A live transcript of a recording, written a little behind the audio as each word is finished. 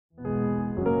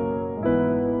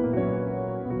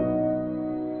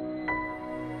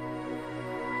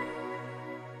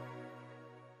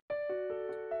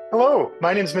Hello,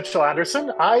 my name is Mitchell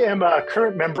Anderson. I am a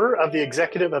current member of the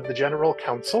Executive of the General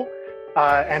Council,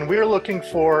 and we're looking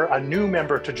for a new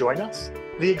member to join us.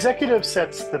 The Executive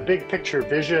sets the big picture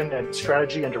vision and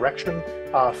strategy and direction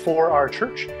for our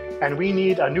church, and we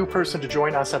need a new person to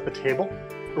join us at the table.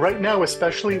 Right now,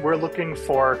 especially, we're looking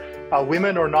for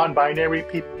women or non-binary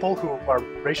people who are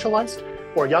racialized,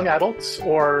 or young adults,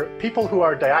 or people who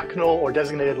are diaconal or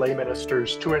designated lay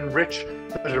ministers to enrich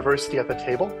the diversity at the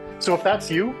table. So if that's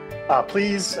you,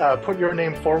 please put your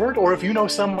name forward, or if you know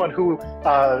someone who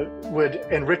would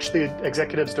enrich the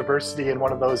executive's diversity in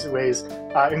one of those ways,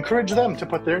 encourage them to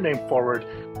put their name forward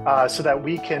so that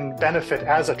we can benefit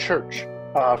as a church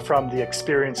from the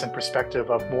experience and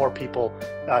perspective of more people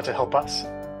to help us.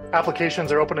 Applications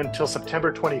are open until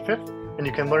September 25th, and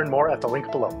you can learn more at the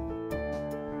link below.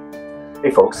 Hey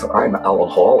folks, I'm Alan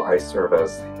Hall. I serve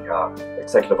as the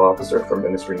Executive Officer for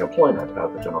Ministry and Employment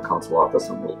at the General Council Office,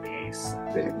 and will be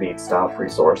the lead staff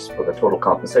resource for the total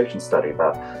compensation study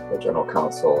that the General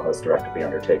Council has directed be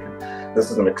undertaken.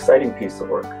 This is an exciting piece of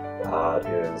work that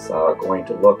is going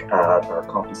to look at our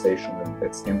compensation and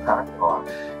its impact on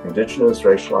Indigenous,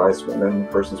 racialized women,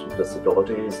 persons with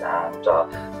disabilities, and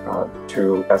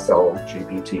to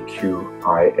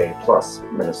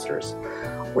SLGBTQIA+ ministers.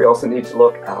 We also need to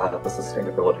look at the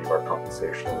sustainability of our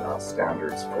compensation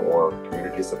standards for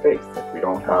communities of faith. If we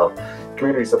don't have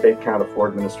communities of faith can't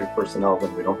afford ministry personnel,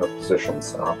 then we don't have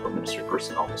positions for ministry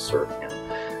personnel to serve in.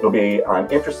 It'll be an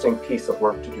interesting piece of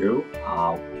work to do.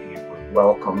 We would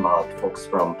welcome folks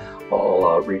from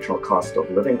all regional cost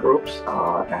of living groups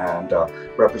and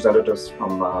representatives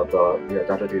from the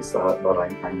identities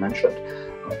that I mentioned.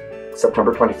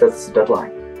 September 25th is the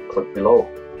deadline. Click below.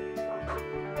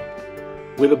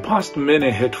 With the past many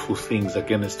hateful things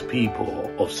against people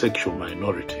of sexual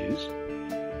minorities,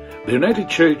 the United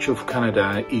Church of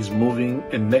Canada is moving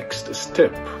a next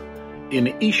step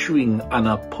in issuing an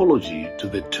apology to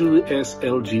the two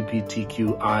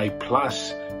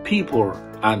SLGBTQI+ people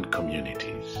and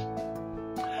communities.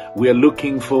 We are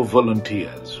looking for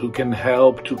volunteers who can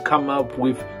help to come up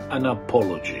with an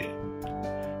apology.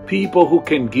 People who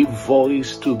can give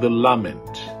voice to the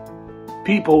lament.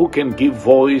 People who can give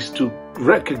voice to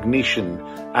recognition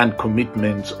and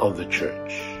commitments of the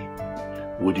church.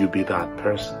 Would you be that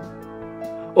person?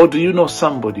 Or do you know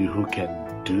somebody who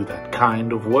can do that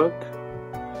kind of work?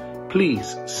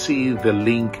 Please see the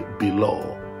link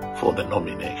below for the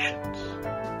nominations.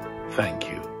 Thank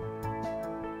you.